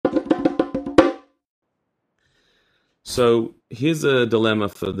So here's a dilemma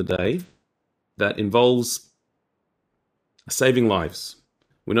for the day that involves saving lives.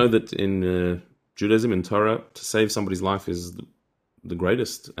 We know that in Judaism, in Torah, to save somebody's life is the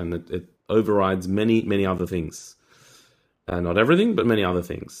greatest, and it overrides many, many other things. Not everything, but many other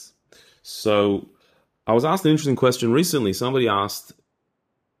things. So I was asked an interesting question recently. Somebody asked,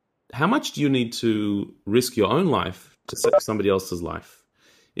 how much do you need to risk your own life to save somebody else's life?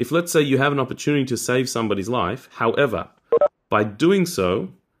 If, let's say, you have an opportunity to save somebody's life, however, by doing so,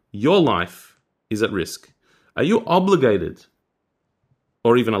 your life is at risk. Are you obligated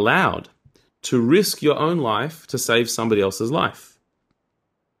or even allowed to risk your own life to save somebody else's life?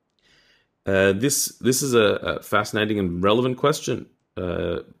 This is a fascinating and relevant question,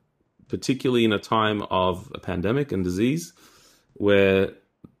 particularly in a time of a pandemic and disease, where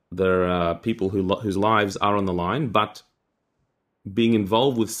there are people whose lives are on the line, but being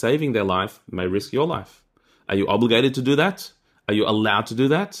involved with saving their life may risk your life. Are you obligated to do that? Are you allowed to do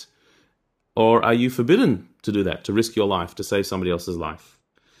that? Or are you forbidden to do that, to risk your life, to save somebody else's life?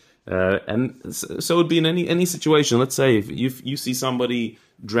 And so it would be in any situation. Let's say if you see somebody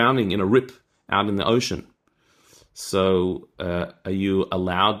drowning in a rip out in the ocean. So are you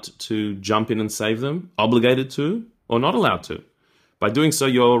allowed to jump in and save them? Obligated to, or not allowed to? By doing so,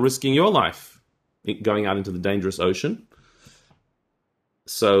 you're risking your life going out into the dangerous ocean.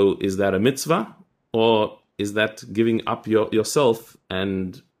 So is that a mitzvah, or is that giving up yourself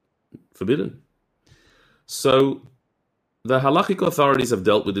and forbidden? So the halachic authorities have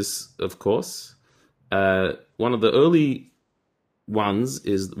dealt with this, of course. One of the early ones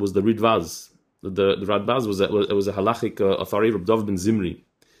was the Ridvaz. The Radbaz was a halachic authority, Reb Dov ben Zimri.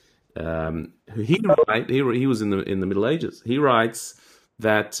 He was in the Middle Ages. He writes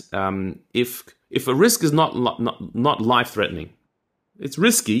that if a risk is not life threatening, it's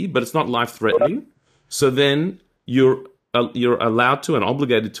risky, but it's not life threatening. So then you're allowed to and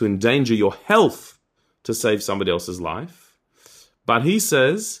obligated to endanger your health to save somebody else's life. But he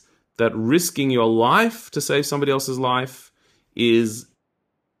says that risking your life to save somebody else's life is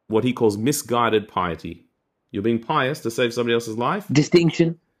what he calls misguided piety. You're being pious to save somebody else's life.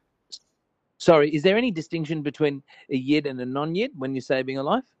 Distinction. Sorry, is there any distinction between a yid and a non-yid when you're saving a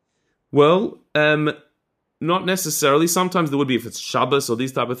life? Well, not necessarily. Sometimes there would be if it's Shabbos or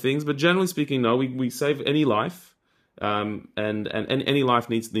these type of things, but generally speaking, no. We save any life, and any life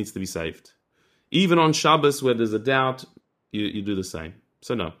needs to be saved. Even on Shabbos, where there's a doubt, you do the same.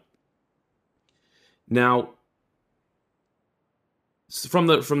 So no. Now, from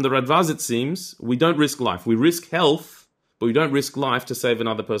the Radvaz, it seems we don't risk life. We risk health, but we don't risk life to save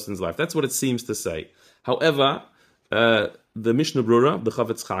another person's life. That's what it seems to say. However, the Mishnah Brura, the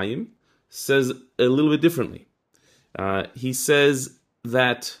Chavetz Chaim, says a little bit differently. He says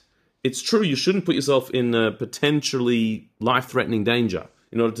that it's true you shouldn't put yourself in a potentially life-threatening danger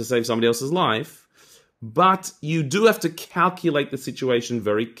in order to save somebody else's life, but you do have to calculate the situation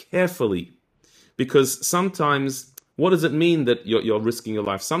very carefully, because sometimes, what does it mean that you're risking your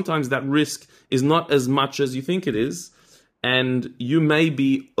life? Sometimes that risk is not as much as you think it is, and you may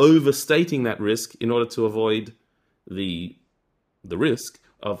be overstating that risk in order to avoid the risk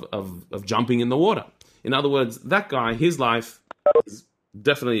of jumping in the water. In other words, that guy, his life is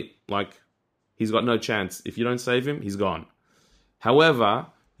definitely he's got no chance. If you don't save him, he's gone. However,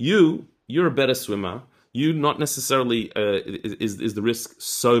 you're a better swimmer. You not necessarily is the risk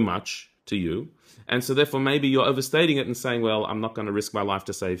so much to you. And so therefore maybe you're overstating it and saying, well, I'm not going to risk my life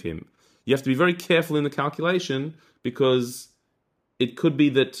to save him. You have to be very careful in the calculation, because it could be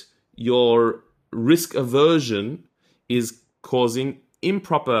that your risk aversion is causing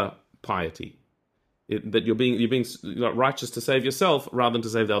improper piety. That you're being righteous to save yourself rather than to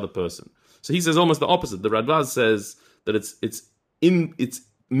save the other person. So he says almost the opposite. The Radvaz says that it's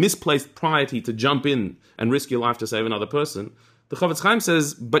misplaced piety to jump in and risk your life to save another person. The Chavetz Chaim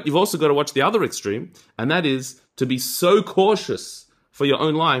says, but you've also got to watch the other extreme, and that is to be so cautious for your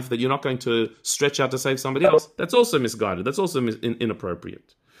own life that you're not going to stretch out to save somebody else. That's also misguided. That's also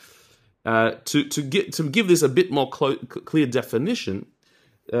inappropriate. To give this a bit more clear definition,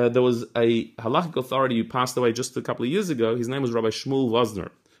 there was a halachic authority who passed away just a couple of years ago. His name was Rabbi Shmuel Wozner.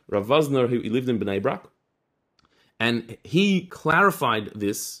 Rav Wozner, he lived in Bnei Brak, and he clarified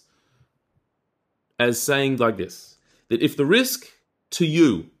this as saying like this, that if the risk to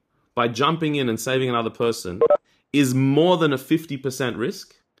you by jumping in and saving another person is more than a 50%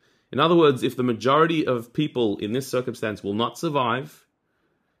 risk, in other words, if the majority of people in this circumstance will not survive,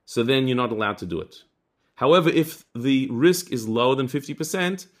 so then you're not allowed to do it. However, if the risk is lower than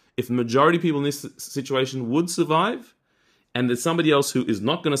 50%, if the majority of people in this situation would survive, and there's somebody else who is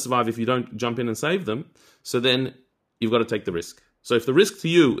not going to survive if you don't jump in and save them, so then you've got to take the risk. So if the risk to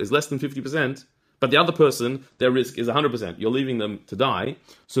you is less than 50%, but the other person, their risk is 100%, you're leaving them to die,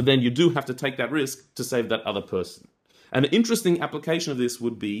 so then you do have to take that risk to save that other person. An interesting application of this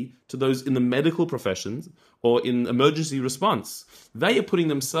would be to those in the medical professions or in emergency response. They are putting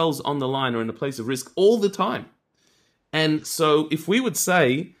themselves on the line or in a place of risk all the time. And so if we would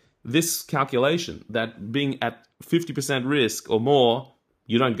say this calculation, that being at 50% risk or more,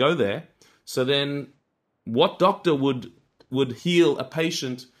 you don't go there, so then what doctor would heal a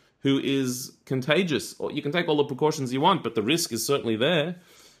patient who is contagious? Or you can take all the precautions you want, but the risk is certainly there.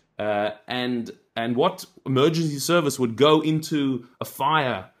 And what emergency service would go into a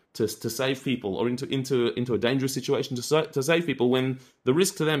fire to save people, or into a dangerous situation to save people when the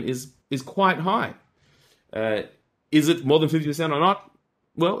risk to them is quite high? Is it more than 50% or not?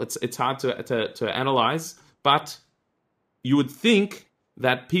 Well, it's hard to analyze, but you would think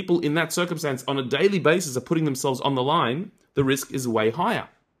that people in that circumstance on a daily basis are putting themselves on the line. The risk is way higher.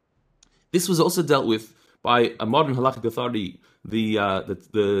 This was also dealt with by a modern halakhic authority, the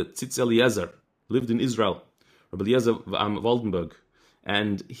Tzitz Eliezer, lived in Israel, Rabbi Eliezer Waldenberg,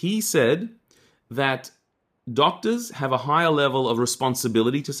 and he said that doctors have a higher level of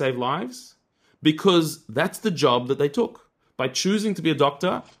responsibility to save lives because that's the job that they took. By choosing to be a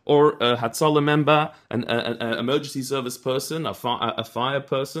doctor or a Hatzalah member, an emergency service person, a fire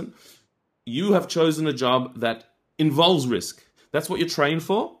person, you have chosen a job that involves risk. That's what you're trained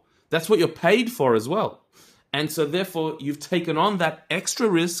for. That's what you're paid for as well. And so therefore, you've taken on that extra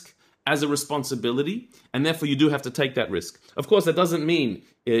risk as a responsibility, and therefore you do have to take that risk. Of course, that doesn't mean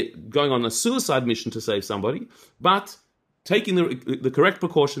going on a suicide mission to save somebody, but taking the correct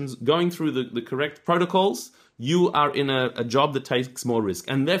precautions, going through the correct protocols, you are in a job that takes more risk.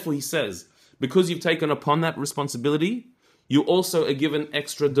 And therefore, he says, because you've taken upon that responsibility, you also are given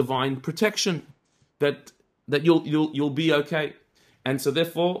extra divine protection that you'll be okay. And so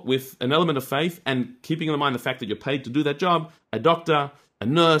therefore, with an element of faith and keeping in mind the fact that you're paid to do that job, a doctor, a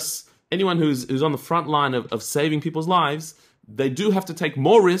nurse, anyone who's on the front line of saving people's lives, they do have to take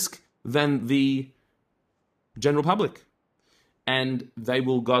more risk than the general public. And they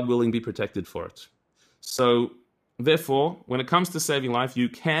will, God willing, be protected for it. So therefore, when it comes to saving life, you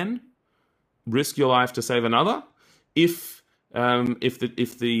can risk your life to save another if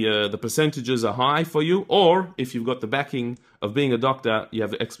the percentages are high for you, or if you've got the backing of being a doctor, you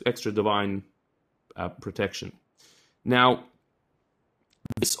have extra divine protection. Now,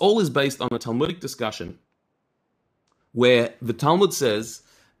 this all is based on a Talmudic discussion where the Talmud says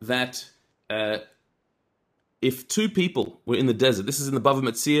that if two people were in the desert, this is in the Bava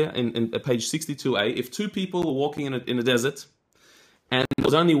Metzia in page 62a, if two people were walking in a desert and there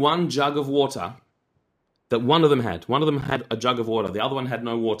was only one jug of water that one of them had a jug of water, the other one had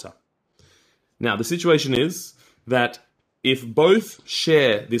no water. Now, the situation is that if both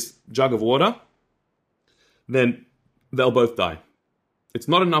share this jug of water, then they'll both die. It's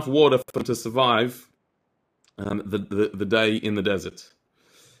not enough water for them to survive the day in the desert.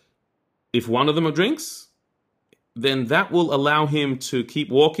 If one of them drinks, then that will allow him to keep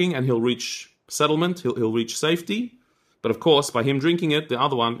walking and he'll reach settlement, he'll reach safety. But of course, by him drinking it, the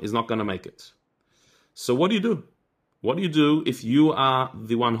other one is not going to make it. So what do you do? What do you do if you are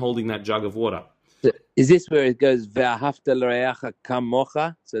the one holding that jug of water? Is this where it goes, Ve'ahavta l'reacha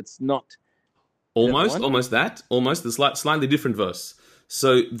kamocha? So it's not... Almost a slightly different verse.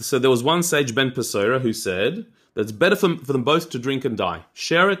 So there was one sage, Ben Pesora, who said that it's better for them both to drink and die.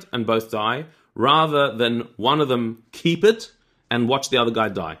 Share it and both die, rather than one of them keep it and watch the other guy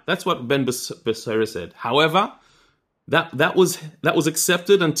die. That's what Ben Pesora said. However, that was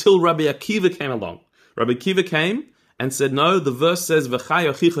accepted until Rabbi Akiva came along. Rabbi Akiva came and said, no, the verse says, V'chai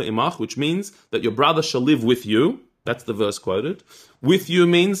achicha imach, which means that your brother shall live with you. That's the verse quoted. With you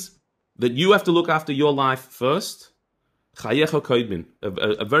means that you have to look after your life first. Chayecha koidmin,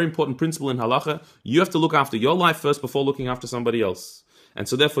 a very important principle in halacha. You have to look after your life first before looking after somebody else. And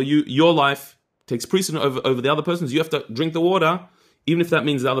so therefore your life takes precedent over the other person's. You have to drink the water, even if that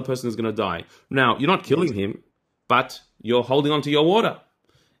means the other person is going to die. Now, you're not killing him, but you're holding on to your water.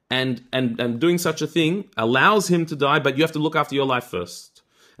 And doing such a thing allows him to die, but you have to look after your life first.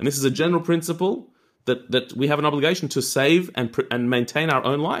 And this is a general principle that we have an obligation to save and maintain our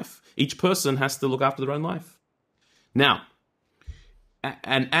own life. Each person has to look after their own life. Now,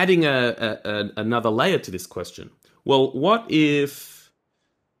 and adding another layer to this question. Well, what if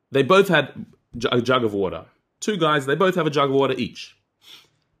they both had a jug of water? Two guys, they both have a jug of water each.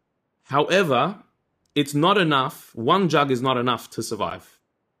 However, it's not enough. One jug is not enough to survive.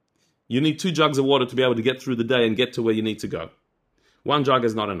 You need two jugs of water to be able to get through the day and get to where you need to go. One jug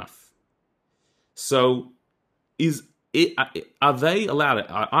is not enough. So, is are they allowed?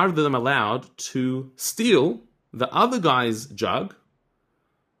 Are either of them allowed to steal the other guy's jug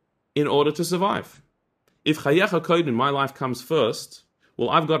in order to survive? If chayecha kodim, my life comes first, well,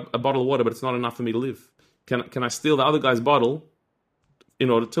 I've got a bottle of water, but it's not enough for me to live. Can I steal the other guy's bottle in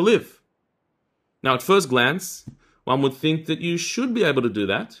order to live? Now, at first glance, one would think that you should be able to do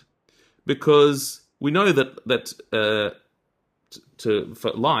that, because we know that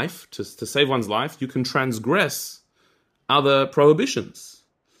for life, to save one's life, you can transgress other prohibitions.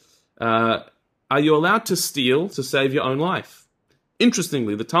 Are you allowed to steal to save your own life?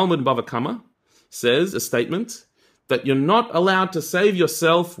 Interestingly, the Talmud in Bava Kama says a statement that you're not allowed to save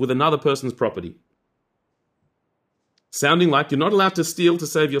yourself with another person's property. Sounding like you're not allowed to steal to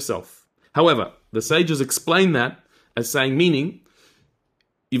save yourself. However, the sages explain that as saying, meaning,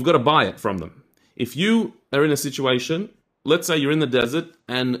 you've got to buy it from them. If you are in a situation, let's say you're in the desert,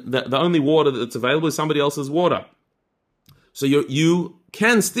 and the only water that's available is somebody else's water. So you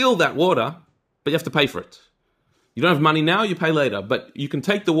can steal that water, but you have to pay for it. You don't have money now, you pay later. But you can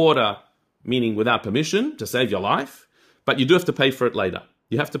take the water, meaning without permission, to save your life, but you do have to pay for it later.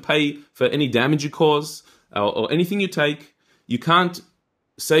 You have to pay for any damage you cause, or anything you take. You can't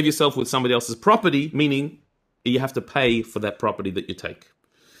save yourself with somebody else's property, meaning you have to pay for that property that you take.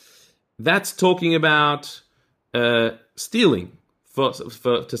 That's talking about stealing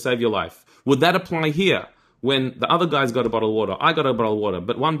to save your life. Would that apply here? When the other guy's got a bottle of water, I got a bottle of water,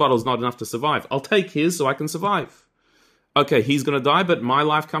 but one bottle's not enough to survive. I'll take his so I can survive. Okay, he's going to die, but my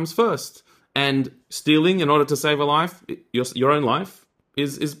life comes first. And stealing in order to save a life, your own life,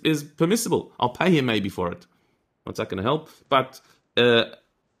 is permissible. I'll pay him maybe for it. What's that going to help? But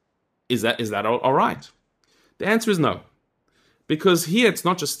is that all right? The answer is no. Because here it's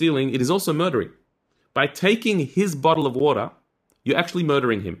not just stealing, it is also murdering. By taking his bottle of water, you're actually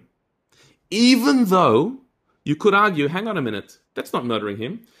murdering him. Even though you could argue, hang on a minute, that's not murdering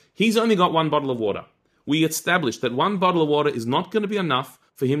him. He's only got one bottle of water. We established that one bottle of water is not going to be enough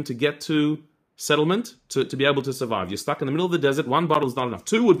for him to get to settlement, to be able to survive. You're stuck in the middle of the desert, one bottle is not enough.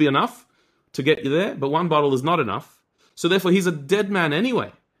 Two would be enough to get you there, but one bottle is not enough. So therefore, he's a dead man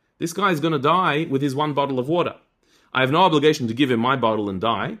anyway. This guy is going to die with his one bottle of water. I have no obligation to give him my bottle and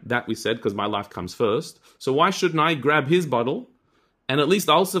die. That we said, because my life comes first. So why shouldn't I grab his bottle, and at least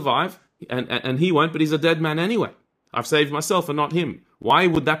I'll survive, and he won't, but he's a dead man anyway. I've saved myself and not him. Why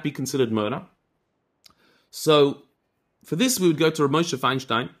would that be considered murder? So for this, we would go to Rav Moshe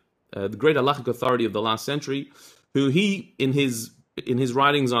Feinstein, the great halachic authority of the last century, who in his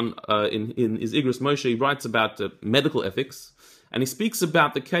writings on in his Igros Moshe, he writes about medical ethics, and he speaks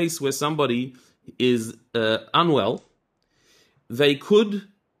about the case where somebody is unwell. They could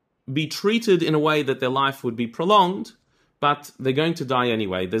be treated in a way that their life would be prolonged, but they're going to die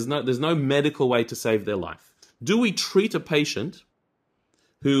anyway. There's no medical way to save their life. Do we treat a patient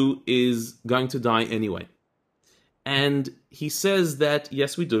who is going to die anyway? And he says that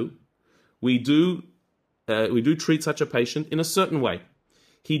yes, we do. We do treat such a patient in a certain way.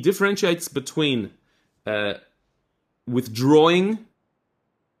 He differentiates between withdrawing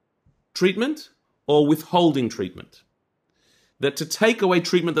treatment or withholding treatment. That to take away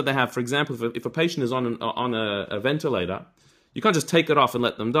treatment that they have, for example, if a patient is on a ventilator, you can't just take it off and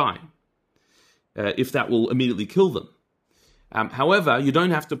let them die, if that will immediately kill them. However, you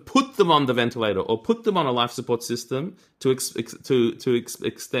don't have to put them on the ventilator or put them on a life support system to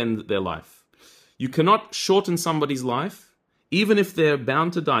extend their life. You cannot shorten somebody's life, even if they're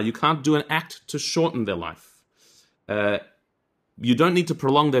bound to die. You can't do an act to shorten their life. You don't need to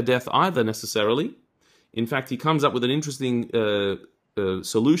prolong their death either, necessarily. In fact, he comes up with an interesting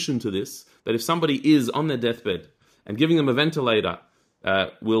solution to this, that if somebody is on their deathbed and giving them a ventilator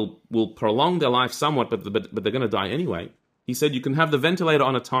will prolong their life somewhat, but they're going to die anyway. He said you can have the ventilator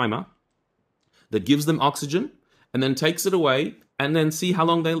on a timer that gives them oxygen and then takes it away and then see how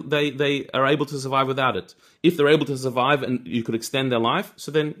long they are able to survive without it. If they're able to survive and you could extend their life,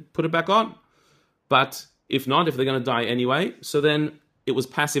 so then put it back on. But if not, if they're going to die anyway, so then it was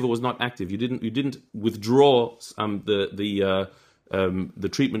passive, it was not active. You didn't withdraw the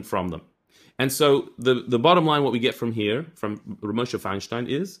treatment from them. And so the bottom line, what we get from here, from Rav Moshe Feinstein,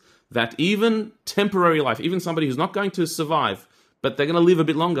 is that even temporary life, even somebody who's not going to survive, but they're going to live a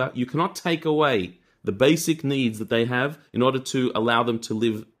bit longer, you cannot take away the basic needs that they have in order to allow them to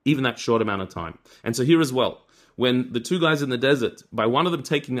live even that short amount of time. And so here as well, when the two guys in the desert, by one of them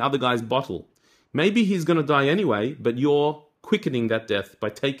taking the other guy's bottle, maybe he's going to die anyway, but you're quickening that death by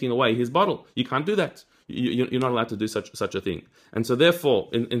taking away his bottle. You can't do that. You're not allowed to do such a thing. And so therefore,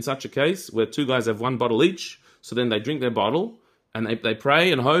 in such a case, where two guys have one bottle each, so then they drink their bottle, and they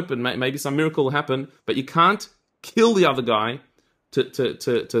pray and hope, and maybe some miracle will happen, but you can't kill the other guy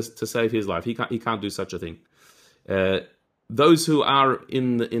to save his life. He can't do such a thing. Those who are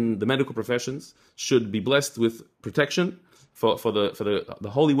in the medical professions should be blessed with protection for the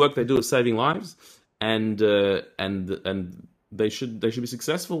holy work they do of saving lives, and they should be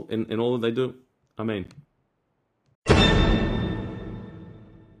successful in all that they do. Amen.